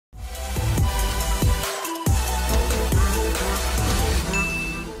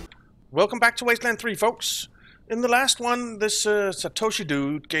Welcome back to Wasteland 3, folks. In the last one, this Satoshi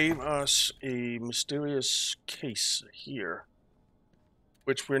dude gave us a mysterious case here,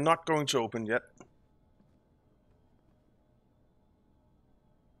 which we're not going to open yet.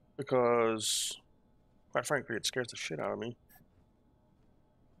 Because, quite frankly, it scares the shit out of me.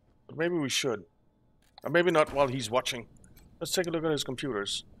 But maybe we should. Or maybe not while he's watching. Let's take a look at his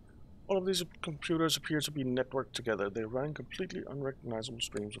computers. All of these computers appear to be networked together. They run completely unrecognizable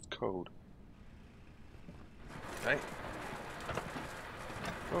streams of code. Okay.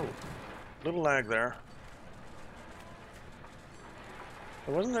 Oh, little lag there.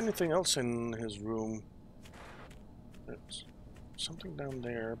 There wasn't anything else in his room. There's something down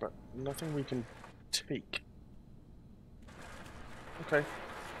there, but nothing we can take. Okay.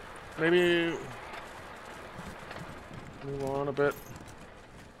 Maybe move on a bit.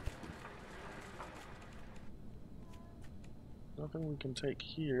 Nothing we can take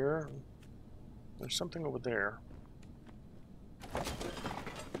here. There's something over there.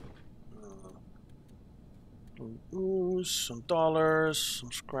 Some ooze, some dollars,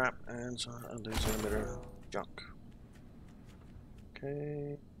 some scrap, and some laser emitter junk.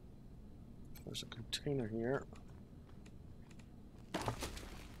 Okay. There's a container here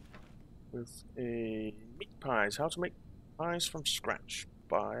with a meat pies. How to make pies from scratch.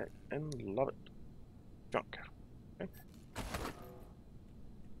 Buy and love it. Junk. Okay.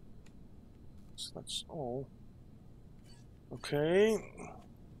 So that's all. Okay.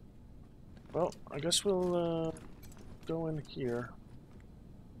 Well, I guess we'll go in here.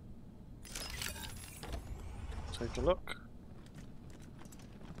 Take a look.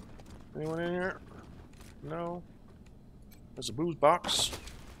 Anyone in here? No. There's a booze box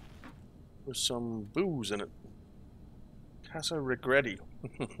with some booze in it. Casa Regretti.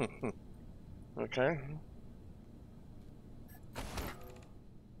 Okay.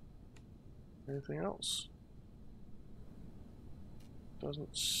 Anything else?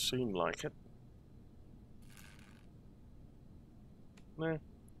 Doesn't seem like it. No.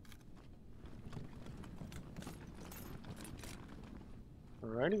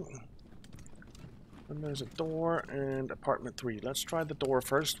 Alrighty. And there's a door and apartment 3. Let's try the door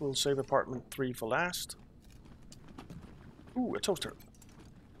first. We'll save apartment 3 for last. Ooh, a toaster.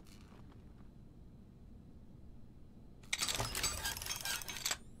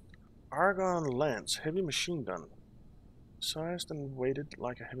 Argon Lance, heavy machine gun. Sized and weighted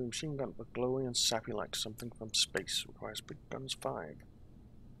like a heavy machine gun, but glowing and sappy like something from space. Requires big guns 5.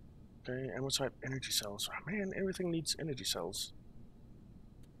 Okay, ammo type energy cells. Oh, man, everything needs energy cells.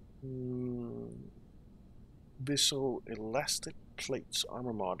 Viscoelastic plates,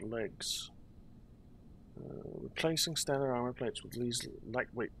 armor mod, legs. Replacing standard armor plates with these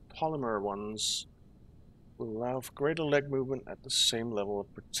lightweight polymer ones will allow for greater leg movement at the same level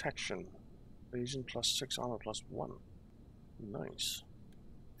of protection. Evasion plus 6, armor plus 1. Nice.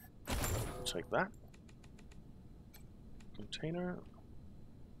 I'll take that. Container.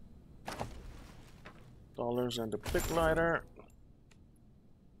 Dollars and a big lighter.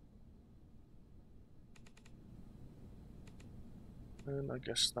 And I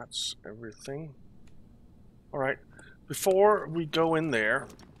guess that's everything. Alright, before we go in there,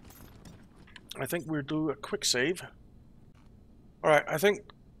 I think we'll do a quick save. Alright, I think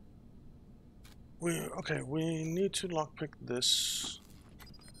we need to lockpick this.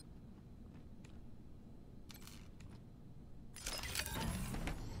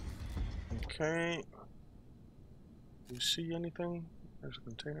 Okay. Do you see anything? There's a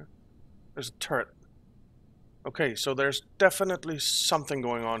container. There's a turret. Okay, so there's definitely something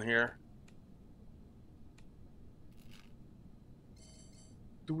going on here.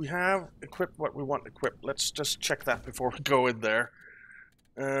 Do we have equipped what we want equipped? Let's just check that before we go in there.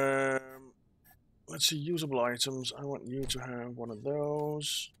 Let's see, usable items. I want you to have one of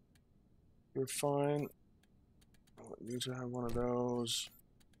those. You're fine. I want you to have one of those.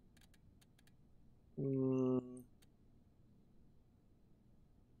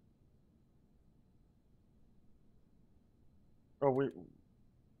 Oh, we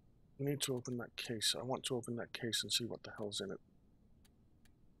need to open that case. I want to open that case and see what the hell's in it.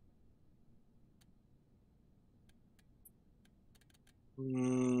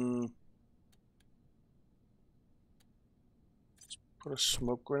 Let's put a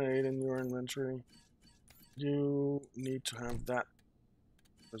smoke grenade in your inventory. You need to have that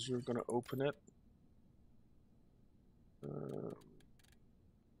because you're going to open it.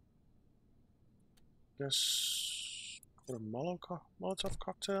 Guess put a Molotov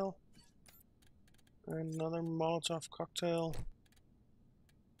cocktail. Another Molotov cocktail.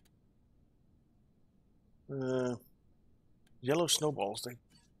 Yellow snowballs, they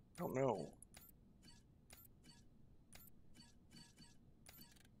don't know.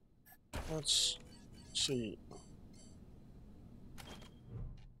 Let's see.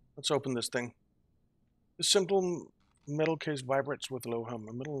 Let's open this thing. This simple metal case vibrates with a low hum.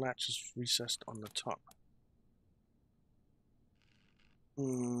 A metal latch is recessed on the top.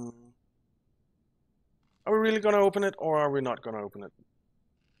 Are we really going to open it, or are we not going to open it?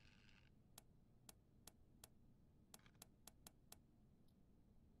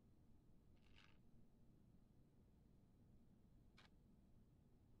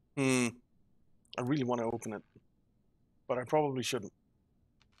 I really want to open it, but I probably shouldn't.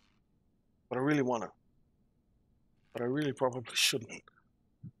 But I really want to. But I really probably shouldn't.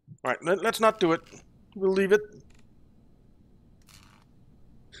 Alright, let's not do it. We'll leave it.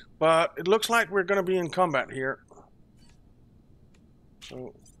 But it looks like we're going to be in combat here.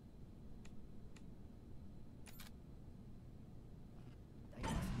 So... They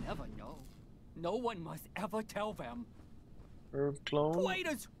must never know. No one must ever tell them. Herb clone?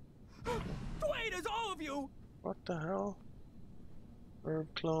 Traitors! Traitors, all of you! What the hell?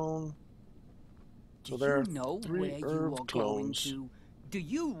 Herb clone. So there are know 3 where you herb are clones. Going to? Do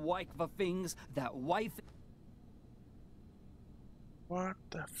you like the things that wife... What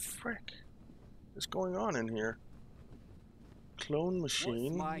the frick is going on in here? Clone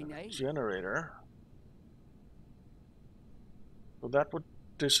machine. What's my name? Generator. So that would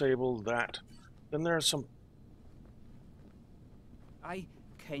disable that. Then there's some... I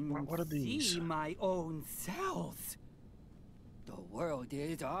can What are these? see my own cells. The world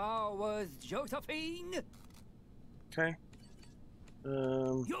is ours, Josephine. Okay.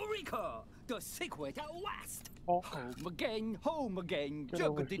 Eureka! The secret at last. Oh. Home again. Get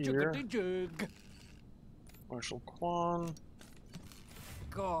over Juggity here. juggity jug. Marshall Kwan.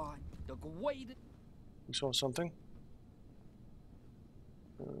 God, the great. We saw something.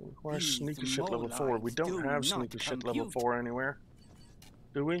 Requires These sneaker shit level 4. We molites don't do have not sneaker shit level compute. 4 anywhere.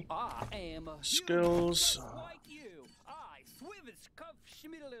 Do we? I am a Skills. human just like you. I swivels cuff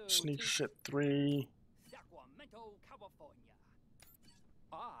schmiddle. Sneaker shit 3. Sacramento, California.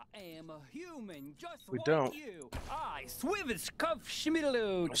 I am a human just We like don't. you. I swivels cuff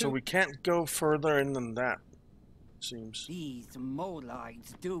schmiddle. So we can't go further in than that, seems. These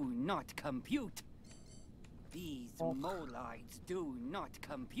molites do not compute. These molites do not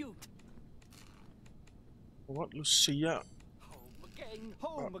compute. What, Lucia?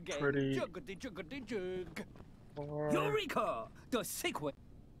 Home again, pretty. juggity juggity jug. Or... Eureka! The secret.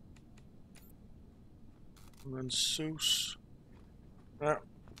 And then Seuss.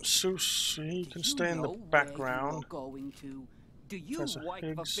 Seuss, he can Do stay you in the know where background. you are going to? Do you Professor like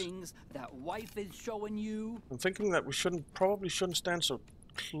Higgs. the things that wife is showing you? I'm thinking that we probably shouldn't stand so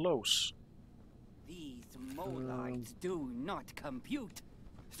close. These molites do not compute.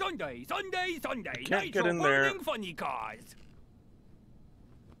 Sunday, Sunday, Sunday. Can't get Nitro in there. burning funny cars.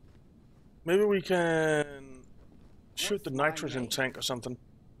 Maybe we can shoot the What's my nitrogen name? tank or something.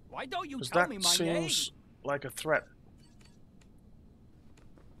 Why don't you Because tell that me my name? seems like a threat.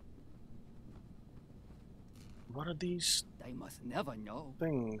 What are these They must never know.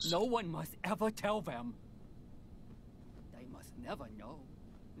 things? No one must ever tell them. They must never know.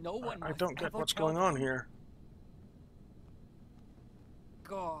 No one I must don't get ever what's tell going on them. here.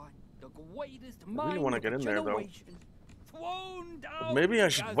 God, the greatest I really mind wanna of get a in there, though. generation. Thrown down But maybe I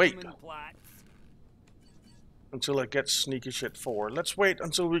should wait. Jasmine Flats. Until I get sneaky shit 4. Let's wait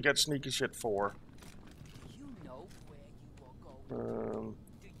until we get sneaky shit 4. You know where you are going.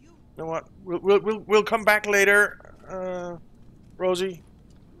 Do you? You know what? We'll come back later, Rosie.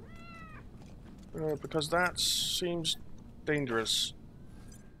 Because that seems dangerous.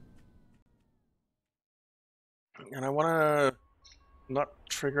 And I want to not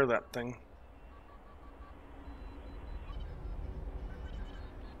trigger that thing.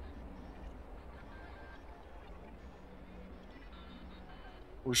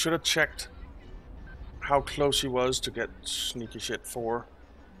 We should have checked how close he was to get sneaky shit 4.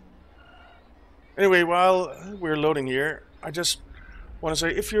 Anyway, while we're loading here, I just want to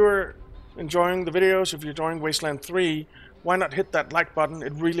say, if you're enjoying the videos, if you're enjoying Wasteland 3, why not hit that like button?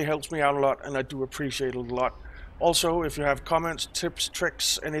 It really helps me out a lot, and I do appreciate it a lot. Also, if you have comments, tips,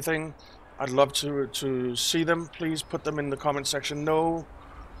 tricks, anything, I'd love to see them. Please put them in the comment section. No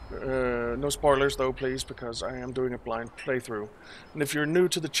spoilers though, please, because I am doing a blind playthrough. And if you're new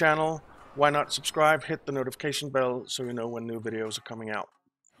to the channel, why not subscribe, hit the notification bell so you know when new videos are coming out.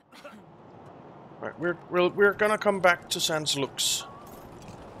 Right, we're gonna come back to Sans Lux.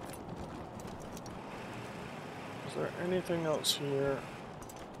 Is there anything else here?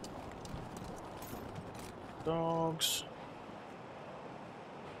 Dogs.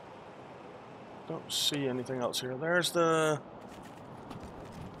 Don't see anything else here. There's the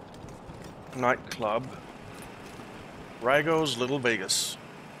nightclub. Rago's Little Vegas.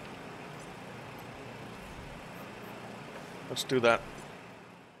 Let's do that.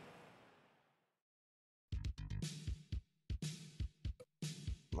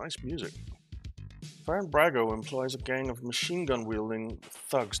 Nice music. Baron Brago employs a gang of machine gun wielding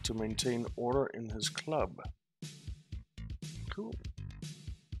thugs to maintain order in his club. Cool.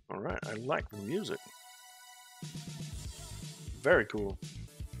 Alright, I like the music. Very cool.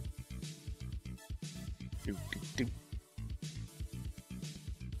 Do, do, do.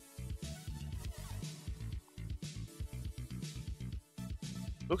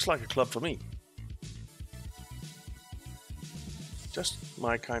 Looks like a club for me. Just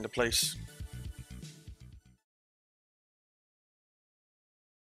my kind of place.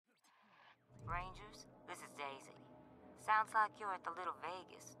 Rangers, this is Daisy. Sounds like you're at the Little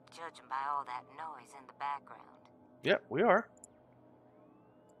Vegas, judging by all that noise in the background. Yep, we are.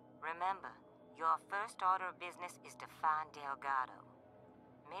 Remember, your first order of business is to find Delgado.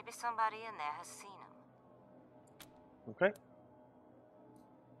 Maybe somebody in there has seen him. Okay.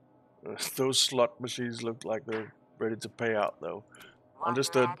 Those slot machines look like they're ready to pay out, though. While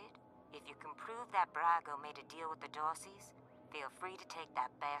Understood. you're at it, if you can prove that Brago made a deal with the Dorseys, feel free to take that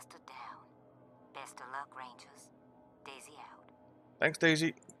bastard down. Best of luck, Rangers. Daisy out. Thanks,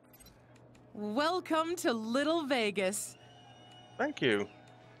 Daisy. Welcome to Little Vegas. Thank you.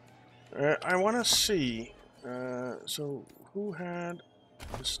 I want to see. So, who had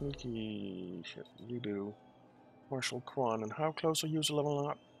the sneaky shit? You do. Marshall Kwan. And how close are you to leveling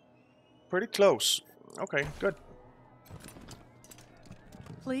up? Pretty close. Okay, good.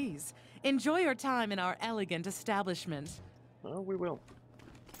 Please, enjoy your time in our elegant establishment. Oh, we will.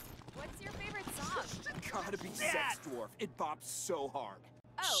 What's your favorite song? Gotta be Sex Dwarf. It bops so hard.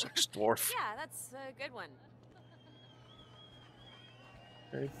 Oh, Sex Dwarf. yeah, that's a good one.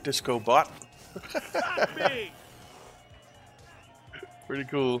 Okay, Disco Bot. Not me! Pretty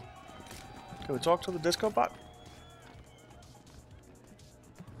cool. Can we talk to the Disco Bot?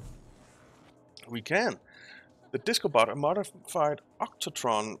 We can. The Disco Bot, a modified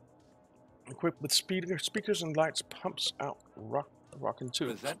Octotron equipped with speakers and lights, pumps out rockin' too.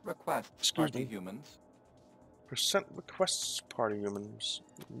 Present request, Excuse party me. humans. Present requests, party humans.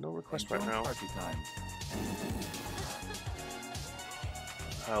 No request right Enjoy now. Party time.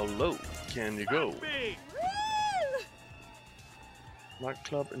 How low can you go? Me!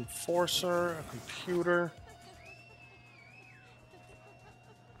 Nightclub enforcer, a computer.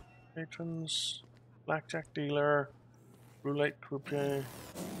 Patrons, blackjack dealer, roulette croupier,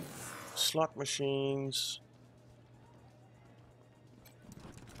 slot machines.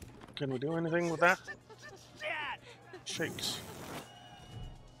 Can we do anything with that? Shakes.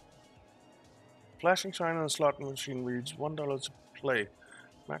 Flashing sign on the slot machine reads $1 to play.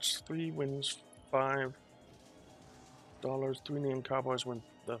 Match 3 wins $5. 3 neon cowboys win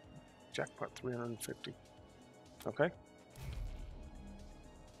the jackpot 350. Okay.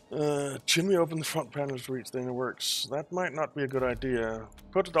 Jimmy opened the front panels for each thing that works. That might not be a good idea.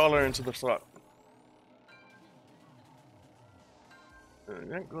 Put $1 into the slot.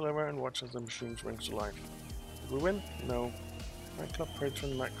 Yank the lever and watch as the machine swings to life. Did we win? No. Nightclub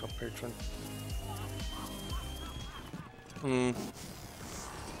patron, nightclub patron.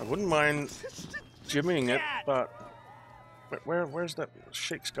 I wouldn't mind jimmying it, but where's that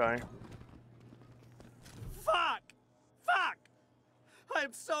Shakes guy? Fuck! Fuck!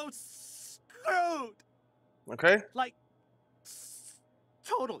 I'm so screwed! Okay. Like,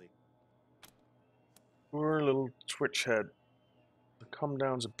 totally. Poor little twitch head. The come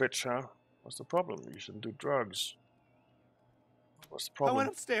down's a bitch, huh? What's the problem? You shouldn't do drugs. What's the I problem? went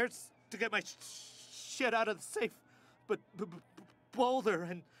upstairs to get my shit out of the safe, but Boulder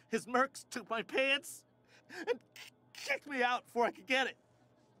and his mercs took my pants and kicked me out before I could get it.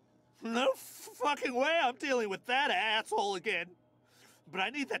 No fucking way I'm dealing with that asshole again. But I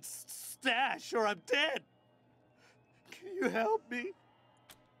need that stash or I'm dead. Can you help me?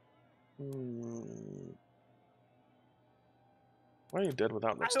 Why are you dead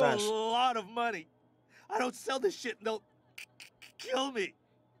without that I stash? owe a lot of money. I don't sell this shit and they'll kill me.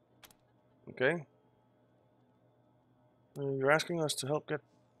 Okay. You're asking us to help you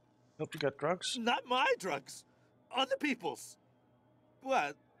get drugs? Not my drugs. Other people's.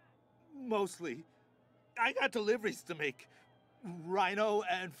 Well, mostly. I got deliveries to make. Rhino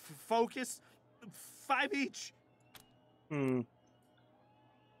and Focus. 5 each.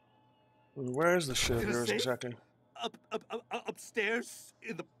 Where is the shit of In a yours safe? exactly? Upstairs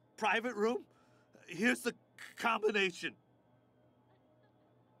in the private room. Here's the combination.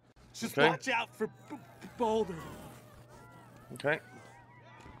 Just Okay. watch out for Boulder. Okay.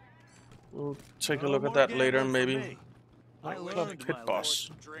 We'll take a No look at more that later, gambling for maybe. me. I Club learned Pit my Boss.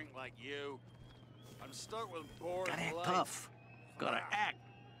 lord to drink like you. I'm stuck with boring Gotta act life. tough. Gotta act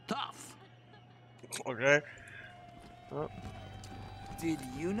tough. Okay. Well, Did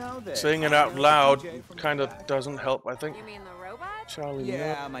you know that? saying it I out know the loud DJ from kind the of back? doesn't help, I think. You mean the robot? Charlie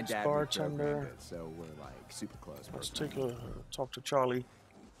Yeah, Nuts, my dad bartender. reprogrammed it, so we're like super close. Let's personally. take a talk to Charlie.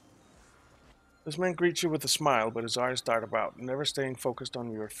 This man greets you with a smile, but his eyes dart about, never staying focused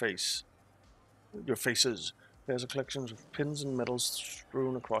on your face. Your faces. There's a collection of pins and medals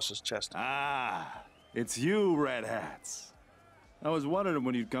strewn across his chest. Ah, it's you, Red Hats. I was wondering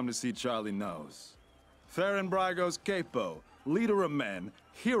when you'd come to see Charlie Knows. Farron Brago's capo, leader of men,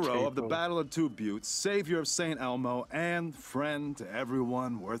 hero of the Capo. Battle of Two Buttes, savior of St. Elmo, and friend to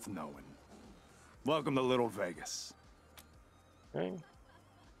everyone worth knowing. Welcome to Little Vegas. Okay.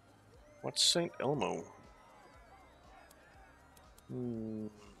 What's St. Elmo?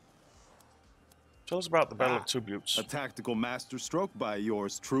 Tell us about the Battle of Two Buttes. A tactical masterstroke by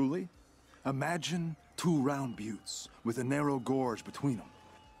yours truly. Imagine 2 round buttes with a narrow gorge between them.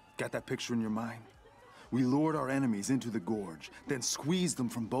 Got that picture in your mind? We lured our enemies into the gorge, then squeezed them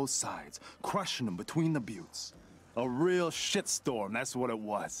from both sides, crushing them between the buttes. A real shitstorm, that's what it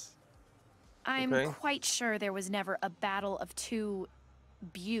was. I'm Okay. quite sure there was never a battle of 2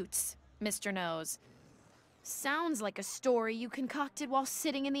 buttes, Mr. Nose. Sounds like a story you concocted while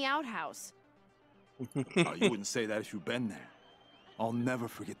sitting in the outhouse. Oh, you wouldn't say that if you've been there. I'll never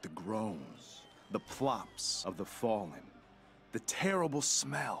forget the groans, the plops of the fallen, the terrible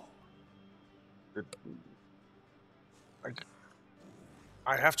smell.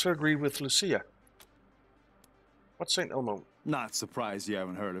 I have to agree with Lucia. What's St. Elmo? Not surprised you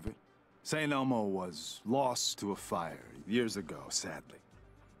haven't heard of it. St. Elmo was lost to a fire years ago, sadly.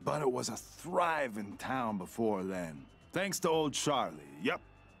 But it was a thriving town before then. Thanks to old Charlie, yep.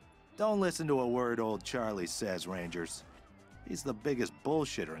 Don't listen to a word old Charlie says, Rangers. He's the biggest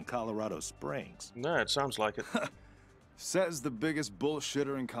bullshitter in Colorado Springs. No, it sounds like it. Says the biggest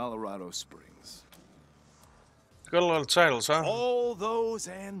bullshitter in Colorado Springs. Got a lot of titles, huh? All those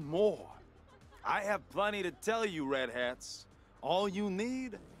and more. I have plenty to tell you, Red Hats. All you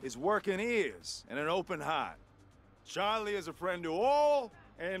need is working ears and an open heart. Charlie is a friend to all,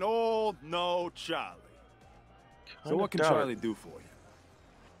 and all know Charlie. So Kinda what can doubt it. Charlie do for you?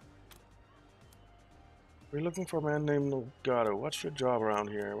 We're looking for a man named Delgado. What's your job around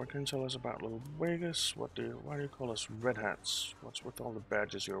here? What can you tell us about Little Vegas? Why do you call us Red Hats? What's with all the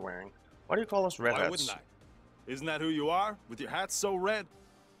badges you're wearing? Why do you call us Red Why Hats? wouldn't I? Isn't that who you are, with your hat so red?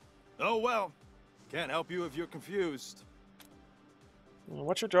 Oh well, can't help you if you're confused.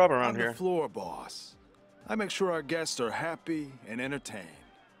 What's your job around I'm here? the floor boss. I make sure our guests are happy and entertained,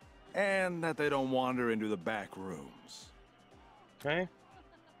 and that they don't wander into the back rooms. Okay.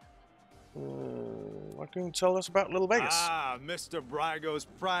 What can you tell us about Little Vegas? Ah, Mr. Brago's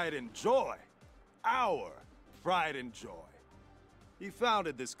pride and joy. Our pride and joy. He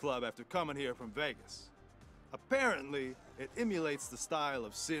founded this club after coming here from Vegas. Apparently, it emulates the style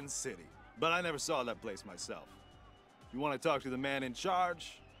of Sin City, but I never saw that place myself. If you want to talk to the man in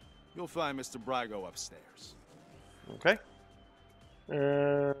charge, you'll find Mr. Brago upstairs. Okay.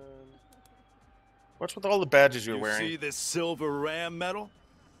 What's with all the badges you're You wearing? see this silver ram medal?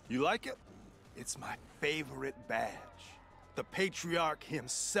 You like it? It's my favorite badge. The Patriarch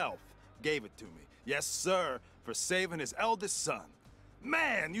himself gave it to me. Yes, sir, for saving his eldest son.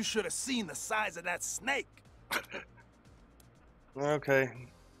 Man, you should have seen the size of that snake. Okay.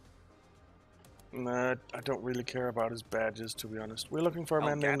 Nah, I don't really care about his badges, to be honest. We're looking for a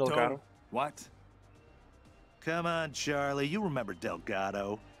man named Delgado. What? Come on, Charlie. You remember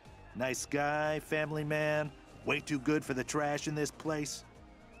Delgado. Nice guy, family man. Way too good for the trash in this place.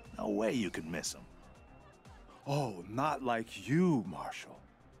 No way you could miss him. Oh, not like you, Marshall.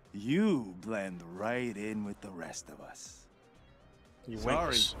 You blend right in with the rest of us. He Sorry,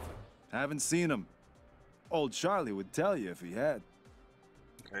 winks. haven't seen him. Old Charlie would tell you if he had.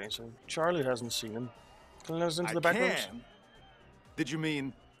 Okay, so Charlie hasn't seen him. Can you let us into I the back rooms? can. Did you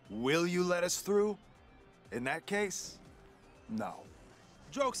mean, will you let us through? In that case, no.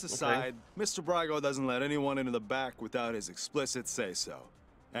 Jokes aside, Mr. Brago doesn't let anyone into the back without his explicit say-so.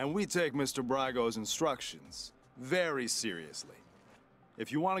 And we take Mr. Brago's instructions very seriously.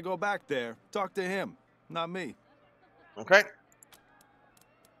 If you want to go back there, talk to him, not me. Okay.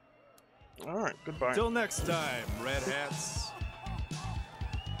 Alright, goodbye. Till next time, Red Hats.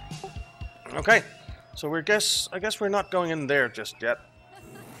 Okay, so I guess we're not going in there just yet.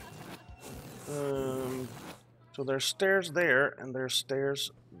 So there's stairs there, and there's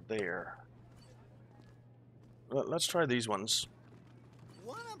stairs there. Let's try these ones.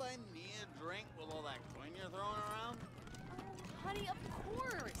 Wanna buy me a drink with all that coin you're throwing around? Oh, honey, of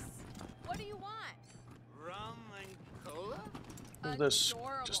course. What do you want? Rum and cola? Who's this?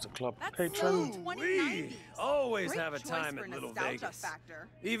 Adorable. Just a club That's patron. so 2090s. Always Great have a choice time for at Little nostalgia Vegas. factor.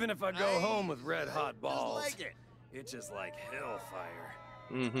 Even if I go home with red hot Just balls, like it. it's just like hellfire.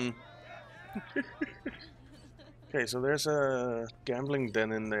 Mm-hmm. Okay, so there's a gambling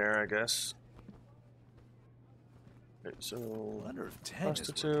den in there, I guess. Okay, so Wonder if 10 is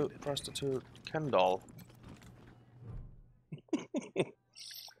working today. prostitute, Ken doll.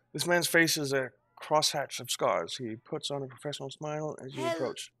 This man's face is a crosshatch of scars. He puts on a professional smile as you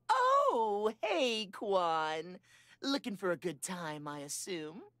approach. Oh, hey, Quan. Looking for a good time, I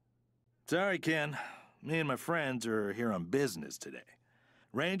assume. Sorry, Ken. Me and my friends are here on business today.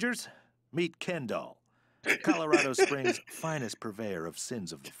 Rangers, meet Kendall, Colorado Springs' finest purveyor of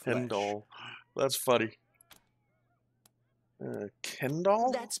sins of the flesh. Kendall. That's funny.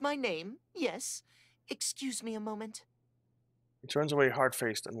 Kendall? That's my name, yes. Excuse me a moment. He turns away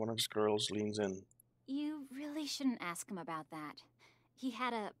hard-faced, and one of his girls leans in. You really shouldn't ask him about that. He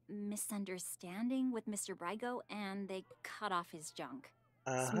had a misunderstanding with Mr. Brygo, and they cut off his junk.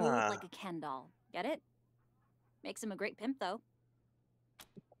 Smooth like a Ken doll. Get it? Makes him a great pimp, though.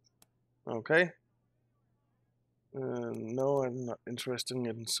 Okay. No, I'm not interested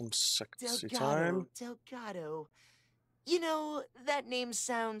in some sexy time. Delgado. You know, that name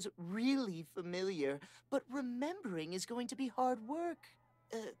sounds really familiar, but remembering is going to be hard work.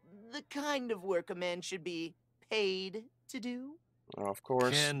 The kind of work a man should be paid to do. Of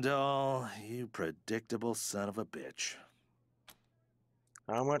course. Kendall, you predictable son of a bitch.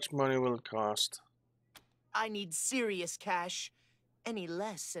 How much money will it cost? I need serious cash. Any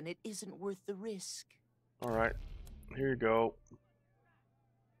less, and it isn't worth the risk. All right. Here you go.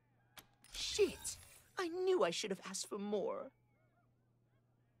 Shit! I knew I should have asked for more.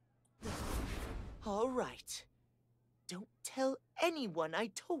 All right. Don't tell anyone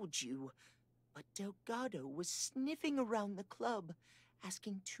I told you. But Delgado was sniffing around the club,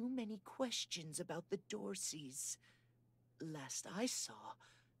 asking too many questions about the Dorseys. Last I saw,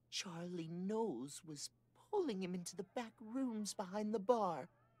 Charlie Knowles was pulling him into the back rooms behind the bar.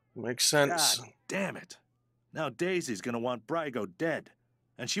 Makes sense. God damn it. Now Daisy's gonna want Brygo dead,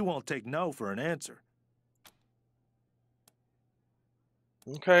 and she won't take no for an answer.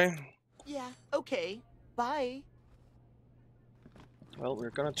 Okay. Yeah, okay. Bye. Well, we're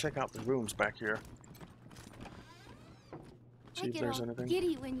gonna check out the rooms back here. See if there's anything.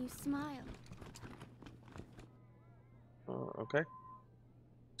 Giddy when you smile. Oh, okay.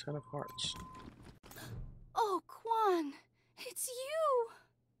 10 of hearts. Oh, Quan, it's you!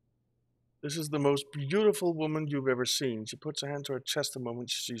 This is the most beautiful woman you've ever seen. She puts her hand to her chest the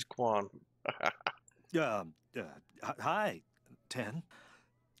moment she sees Quan. Hi, 10.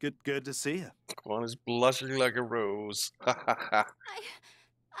 Good to see you. Quan is blushing like a rose. I'm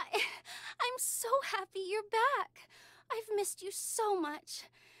so happy you're back. I've missed you so much.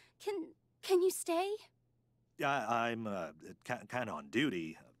 Can you stay? I'm kind of on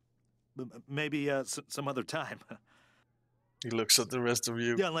duty. Maybe some other time. He looks at the rest of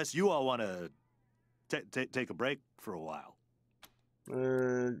you. Yeah, unless you all want to take a break for a while.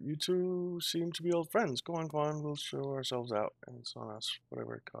 You two seem to be old friends. Go on, Quan. We'll show ourselves out, and it's on us,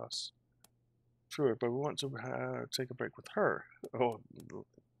 whatever it costs. Sure, but we want to take a break with her. Oh,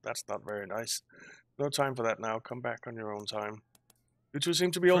 that's not very nice. No time for that now. Come back on your own time. You two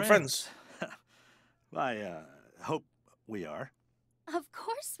seem to be old friends. I hope we are. Of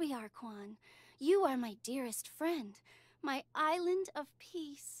course we are, Quan. You are my dearest friend. My island of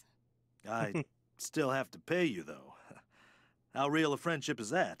peace. I still have to pay you, though. How real a friendship is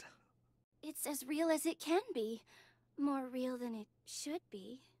that? It's as real as it can be. More real than it should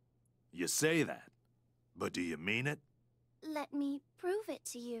be. You say that, but do you mean it? Let me prove it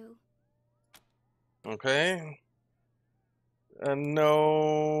to you. Okay.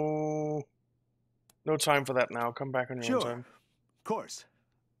 No time for that now. Come back on your own time. Of course.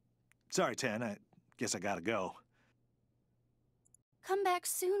 Sorry, Tan. I guess I gotta go. Come back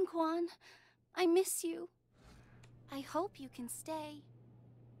soon, Quan. I miss you. I hope you can stay.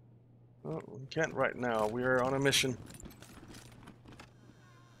 Well, we can't right now. We are on a mission.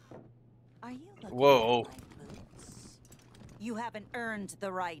 Are you looking Whoa. at my boots? You haven't earned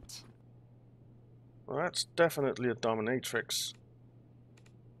the right. Well, that's definitely a dominatrix.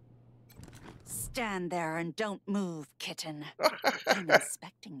 Stand there and don't move, kitten. I'm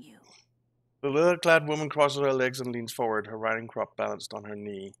inspecting you. The leather-clad woman crosses her legs and leans forward, her riding crop balanced on her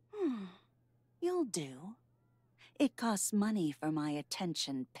knee. You'll do. It costs money for my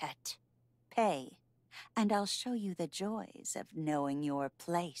attention, pet. Pay, and I'll show you the joys of knowing your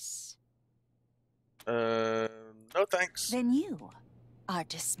place. No thanks. Then you are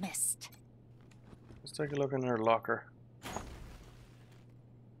dismissed. Let's take a look in her locker.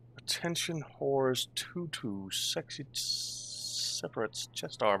 Attention whores tutu, sexy separates,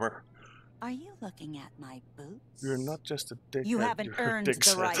 chest armor. Are you looking at my boots? You're not just a dickhead. You haven't earned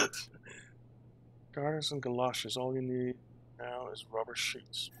the right. Garters and galoshes. All you need now is rubber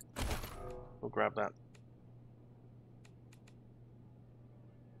sheets. We'll grab that.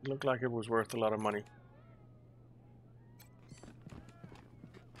 It looked like it was worth a lot of money.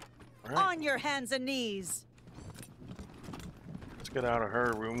 All right. On your hands and knees. Let's get out of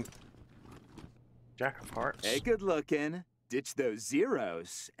her room. Jack of Hearts. Hey, good looking. Ditch those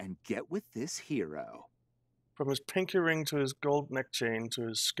zeros and get with this hero. From his pinky ring to his gold neck chain to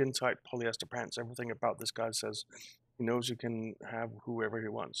his skin-tight polyester pants, everything about this guy says he knows he can have whoever he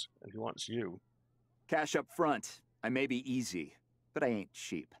wants, and he wants you. Cash up front. I may be easy, but I ain't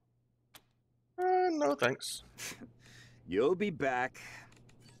cheap. No thanks. You'll be back.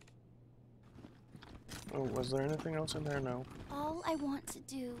 Oh, was there anything else in there? No. All I want to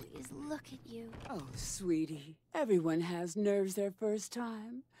do is look at you. Oh, sweetie, everyone has nerves their first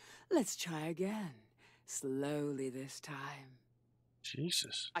time. Let's try again. Slowly this time.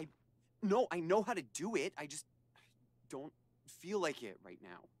 Jesus. I know how to do it. I just don't feel like it right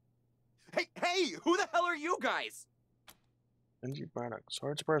now. Hey, who the hell are you guys? Benji Braddock.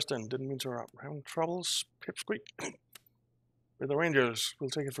 Sorry to burst in. Didn't mean to interrupt. Having troubles? Pipsqueak. We're the Rangers. We'll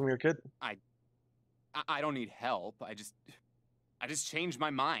take it from your kid. I don't need help. I just changed my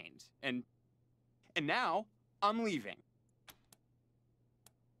mind. And now I'm leaving.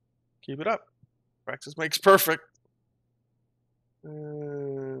 Keep it up. Practice makes perfect.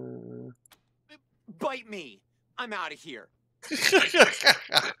 Bite me. I'm out of here.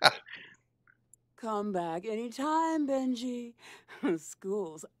 Come back anytime, Benji.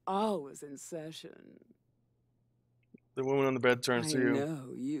 School's always in session. The woman on the bed turns to you. I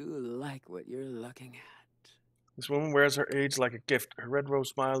know you like what you're looking at. This woman wears her age like a gift. Her red rose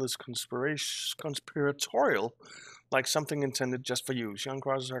smile is conspiratorial, like something intended just for you. She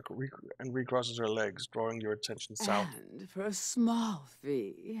uncrosses her and recrosses her legs, drawing your attention south. And for a small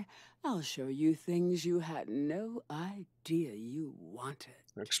fee, I'll show you things you had no idea you wanted.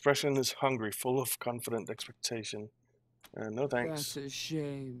 Her expression is hungry, full of confident expectation. No thanks. That's a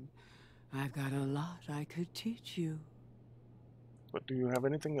shame. I've got a lot I could teach you. But do you have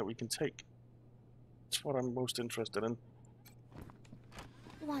anything that we can take? That's what I'm most interested in.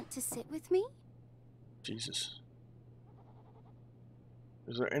 Want to sit with me? Jesus.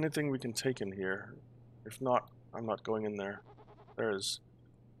 Is there anything we can take in here? If not, I'm not going in there. There is.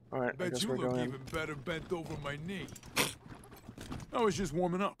 Alright, I guess we're going in. Bet you look even better bent over my knee. I was just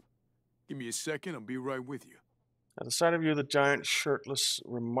warming up. Give me a second, I'll be right with you. At the sight of you, the giant, shirtless,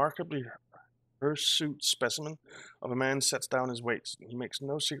 remarkably hirsute specimen of a man sets down his weights. He makes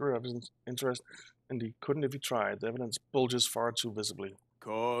no secret of his interest, and he couldn't if he tried. The evidence bulges far too visibly.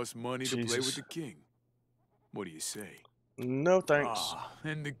 Costs money to play with the king. What do you say? No thanks. Ah,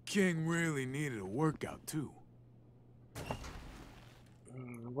 and the king really needed a workout, too.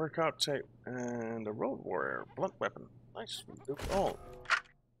 Workout tape and a road warrior. Blunt weapon. Nice. Do it all.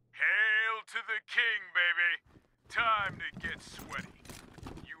 Hail to the king, baby. Time to get sweaty.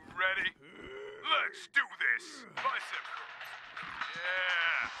 You ready? Let's do this. Bicep curls.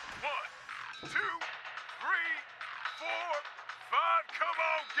 Yeah. 1, 2, 3, 4, 5. Come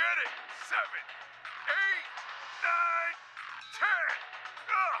on, get it. 7, 8, 9, 10.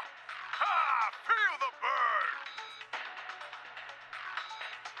 Ha! Feel the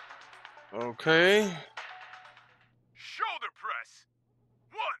burn. Okay. Shoulder press.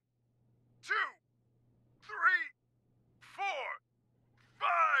 1, 2, 3, 4, 5.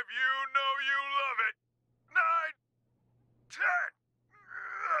 You know you love it. 9, 10.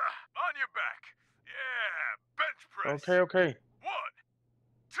 On your back. Yeah. Bench press. Okay. 1,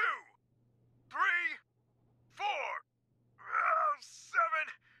 2, 3, 4, 7,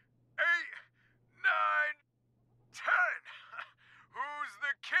 8, 9, 10. Who's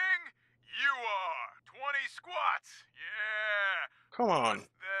the king? You are. 20 squats. Yeah. Come on.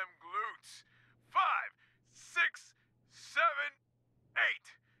 Bust them glutes. 5, 6, 7,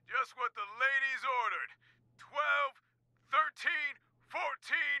 8. Just what the ladies ordered. 12, 13,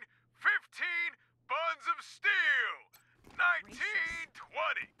 14, 15 buns of steel. 19,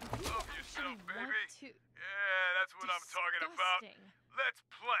 20. Love yourself, baby. Yeah, that's what I'm talking about. Let's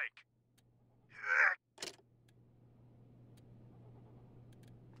plank.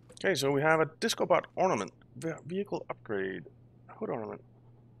 Okay, so we have a disco bot ornament. Vehicle upgrade. Hood ornament.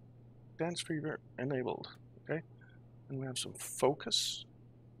 Dance fever enabled. Okay. And we have some focus.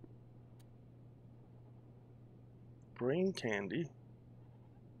 Brain candy.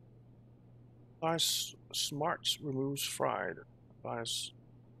 Applies smarts, removes fried. Applies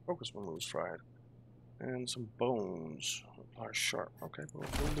focus, removes fried. And some bones. Applies sharp. Okay, we'll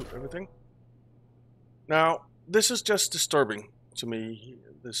do everything. Now, this is just disturbing to me.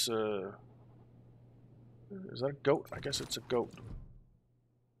 This, is that a goat? I guess it's a goat.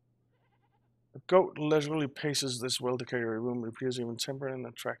 The goat leisurely paces this well-decorated room. It appears even temperate and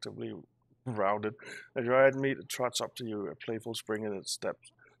attractively rounded. As your eyed meat, it trots up to you, a playful spring in its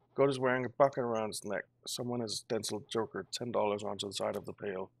steps. The goat is wearing a bucket around its neck. Someone has stenciled Joker $10 onto the side of the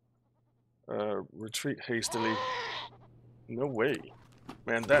pail. Retreat hastily. No way.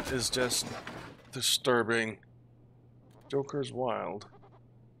 Man, that is just disturbing. Joker's wild.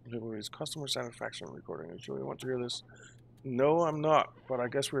 Rivalries, customer satisfaction recording. Are you sure you want to hear this? No, I'm not, but I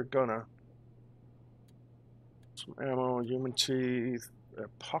guess we're gonna. Some ammo, human teeth,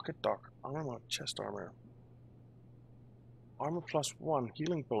 pocket dock, armor, chest armor. Armor +1,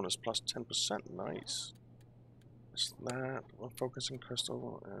 healing bonus +10%. Nice. What's that? Focusing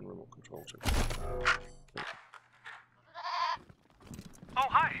crystal and remote control. Oh,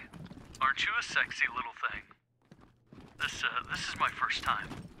 hi. Aren't you a sexy little thing? This is my first time.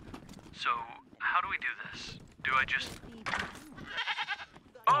 So, how do we do this? Do I just...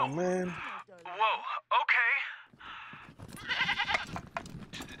 Oh, man. Whoa, okay.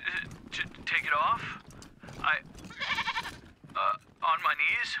 Take it off? On my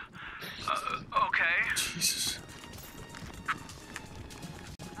knees? Okay. Jesus.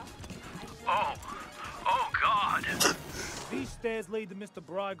 Oh God. These stairs lead to Mr.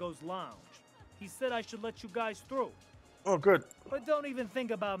 Brygo's lounge. He said I should let you guys through. Oh, good. But don't even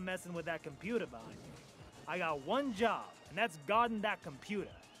think about messing with that computer behind me. I got one job, and that's guarding that computer.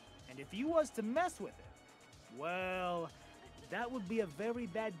 And if you was to mess with it, well, that would be a very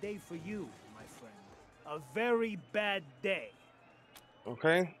bad day for you, my friend. A very bad day.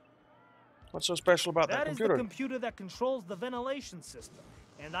 Okay. What's so special about that computer? That is the computer that controls the ventilation system.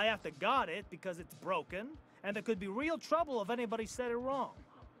 And I have to guard it because it's broken, and there could be real trouble if anybody said it wrong.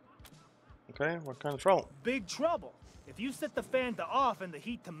 Okay, what kind of trouble? Big trouble. If you set the fan to off and the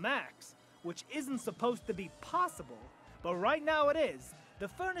heat to max, which isn't supposed to be possible, but right now it is, the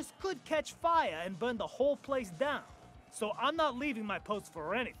furnace could catch fire and burn the whole place down. So I'm not leaving my post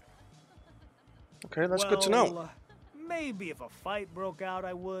for anything. Okay, that's good to know. Maybe if a fight broke out,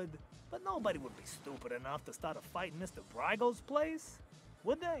 I would. But nobody would be stupid enough to start a fight in Mr. Brygo's place,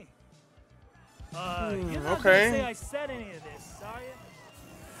 would they? You're not gonna say I said any of this, are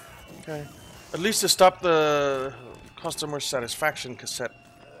you? Okay. At least to stop the customer satisfaction cassette.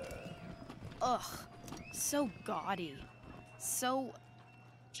 Ugh. So gaudy. So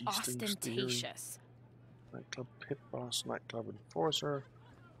ostentatious. Nightclub pit boss, nightclub enforcer,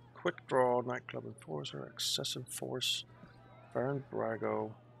 quick draw, nightclub enforcer, excessive force, Baron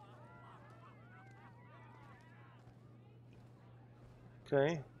Brago.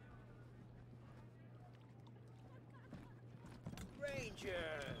 Okay. Rangers,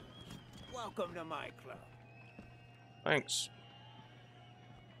 welcome to my club. Thanks.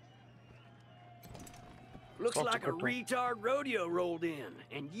 Looks like a retard rodeo rolled in,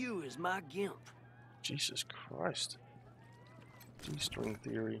 and you is my gimp. Jesus Christ. G-string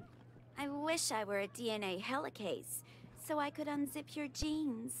theory. I wish I were a DNA helicase, so I could unzip your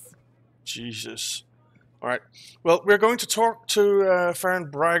genes. Jesus. Alright. Well, we're going to talk to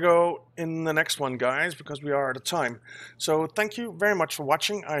Baron Brago in the next one, guys, because we are out of time. So thank you very much for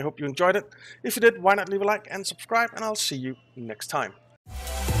watching. I hope you enjoyed it. If you did, why not leave a like and subscribe, and I'll see you next time.